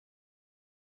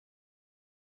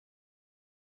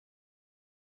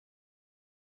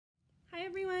Hi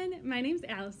everyone, my name's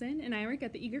Allison and I work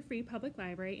at the Eager Free Public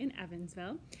Library in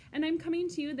Evansville, and I'm coming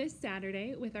to you this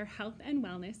Saturday with our Health and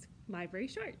Wellness Library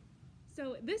Short.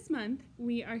 So this month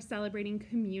we are celebrating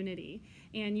community,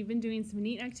 and you've been doing some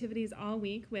neat activities all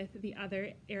week with the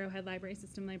other Arrowhead Library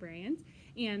System librarians,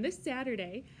 and this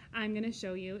Saturday I'm going to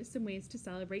show you some ways to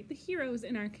celebrate the heroes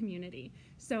in our community.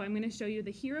 So I'm going to show you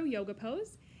the hero yoga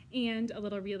pose and a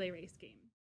little relay race game.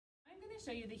 I'm going to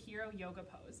show you the hero yoga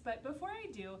pose, but before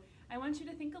I do, I want you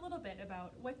to think a little bit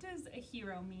about, what does a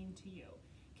hero mean to you?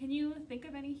 Can you think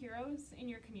of any heroes in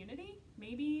your community?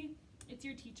 Maybe it's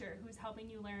your teacher who's helping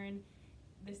you learn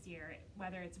this year,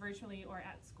 whether it's virtually or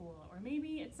at school, or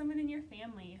maybe it's someone in your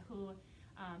family who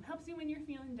helps you when you're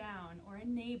feeling down, or a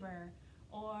neighbor,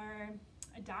 or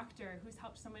a doctor who's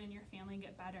helped someone in your family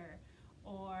get better,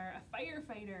 or a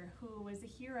firefighter who was a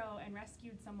hero and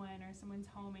rescued someone or someone's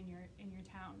home in your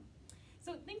town.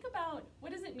 So think about,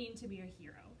 what does it mean to be a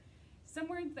hero? Some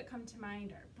words that come to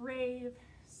mind are brave,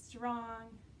 strong,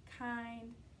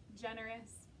 kind,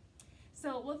 generous.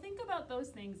 So we'll think about those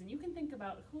things, and you can think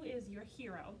about who is your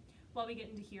hero while we get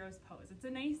into hero's pose. It's a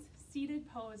nice seated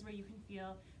pose where you can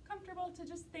feel comfortable to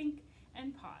just think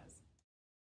and pause.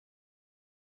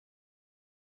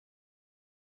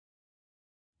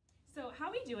 So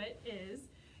how we do it is,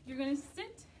 you're going to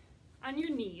sit on your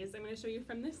knees. I'm going to show you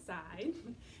from the side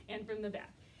and from the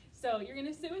back. So you're going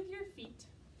to sit with your feet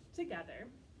together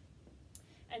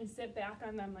and sit back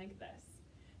on them like this.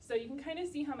 So you can kind of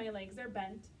see how my legs are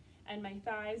bent and my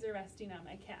thighs are resting on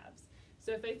my calves.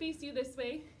 So if I face you this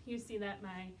way, you see that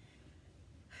my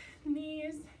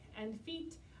knees and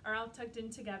feet are all tucked in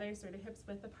together, sort of hips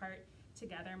width apart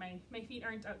together. My feet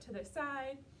aren't out to the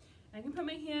side. I can put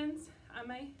my hands on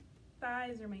my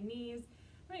thighs or my knees.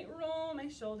 I might roll my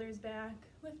shoulders back,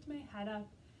 lift my head up,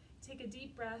 take a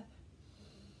deep breath,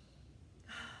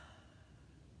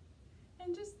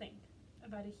 and just think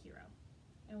about a hero.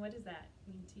 And what does that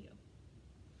mean to you?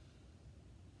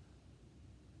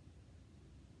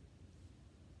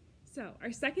 So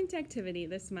our second activity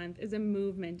this month is a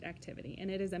movement activity, and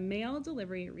it is a mail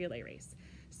delivery relay race.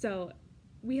 So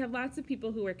we have lots of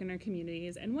people who work in our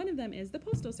communities, and one of them is the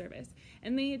Postal Service,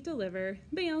 and they deliver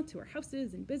mail to our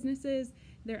houses and businesses.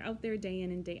 They're out there day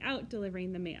in and day out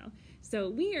delivering the mail.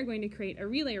 So we are going to create a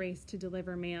relay race to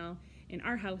deliver mail in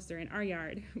our house or in our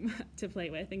yard to play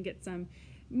with and get some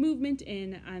movement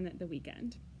in on the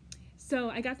weekend. So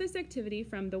I got this activity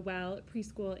from the Well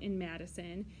Preschool in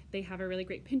Madison. They have a really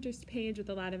great Pinterest page with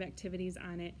a lot of activities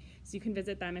on it, so you can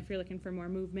visit them if you're looking for more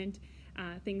movement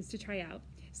things to try out.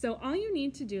 So all you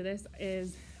need to do this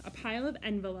is a pile of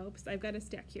envelopes. I've got a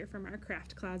stack here from our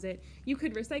craft closet. You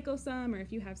could recycle some, or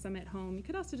if you have some at home, you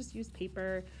could also just use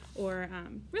paper or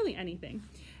really anything.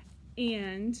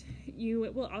 And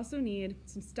you will also need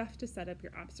some stuff to set up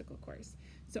your obstacle course.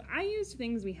 So I used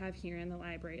things we have here in the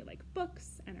library, like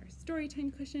books and our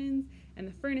storytime cushions and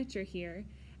the furniture here.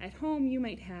 At home you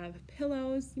might have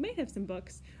pillows, you might have some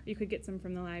books, or you could get some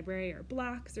from the library, or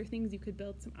blocks or things you could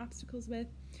build some obstacles with.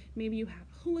 Maybe you have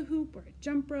a hula hoop or a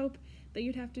jump rope that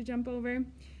you'd have to jump over.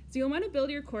 So you'll want to build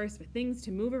your course with things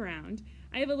to move around.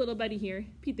 I have a little buddy here,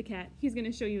 Pete the cat. He's going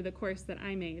to show you the course that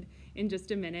I made in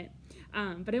just a minute.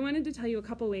 But I wanted to tell you a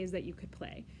couple ways that you could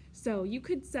play. So you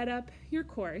could set up your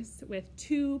course with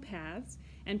 2 paths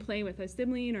and play with a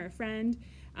sibling or a friend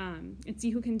and see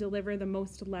who can deliver the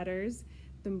most letters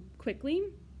quickly.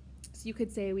 So you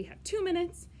could say we have 2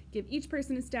 minutes, give each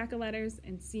person a stack of letters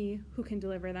and see who can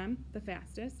deliver them the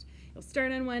fastest. You'll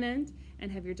start on one end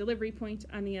and have your delivery point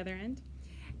on the other end.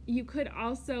 You could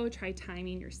also try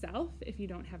timing yourself if you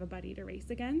don't have a buddy to race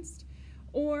against.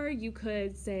 Or you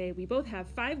could say we both have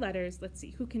 5 letters, let's see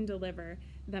who can deliver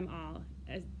them all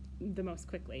the most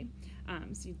quickly.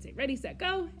 So you'd say ready, set,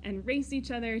 go, and race each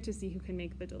other to see who can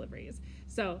make the deliveries.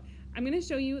 So I'm going to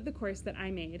show you the course that I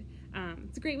made.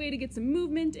 It's a great way to get some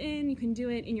movement in. You can do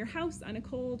it in your house on a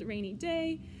cold, rainy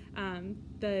day.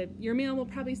 Your mail will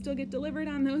probably still get delivered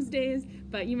on those days,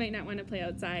 but you might not want to play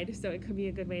outside, so it could be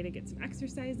a good way to get some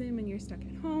exercise in when you're stuck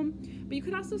at home. But you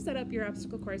could also set up your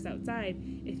obstacle course outside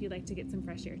if you'd like to get some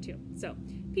fresh air too. So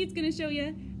Pete's going to show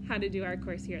you how to do our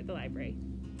course here at the library.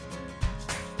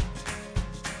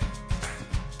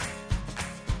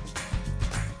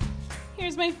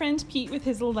 Here's my friend Pete with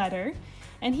his letter,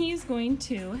 and he's going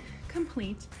to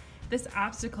complete this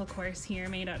obstacle course here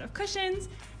made out of cushions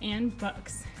and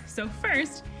books. So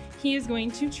first, he is going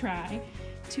to try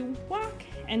to walk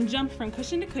and jump from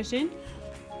cushion to cushion.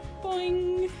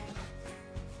 Boing,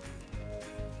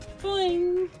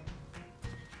 boing,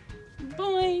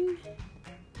 boing.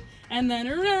 And then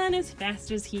run as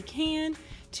fast as he can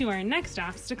to our next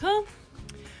obstacle.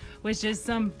 which is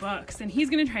some books, and he's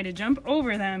gonna try to jump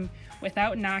over them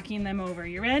without knocking them over.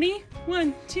 You ready?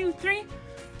 1, 2, 3.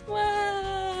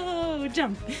 Whoa!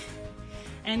 Jump.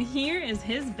 And here is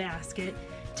his basket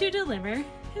to deliver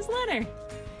his letter.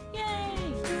 Yay!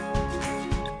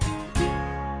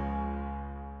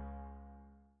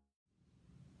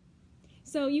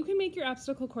 So you can make your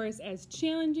obstacle course as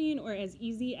challenging or as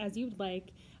easy as you'd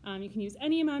like. You can use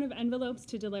any amount of envelopes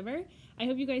to deliver. I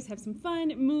hope you guys have some fun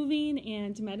moving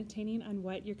and meditating on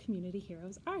what your community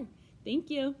heroes are. Thank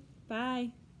you.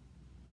 Bye.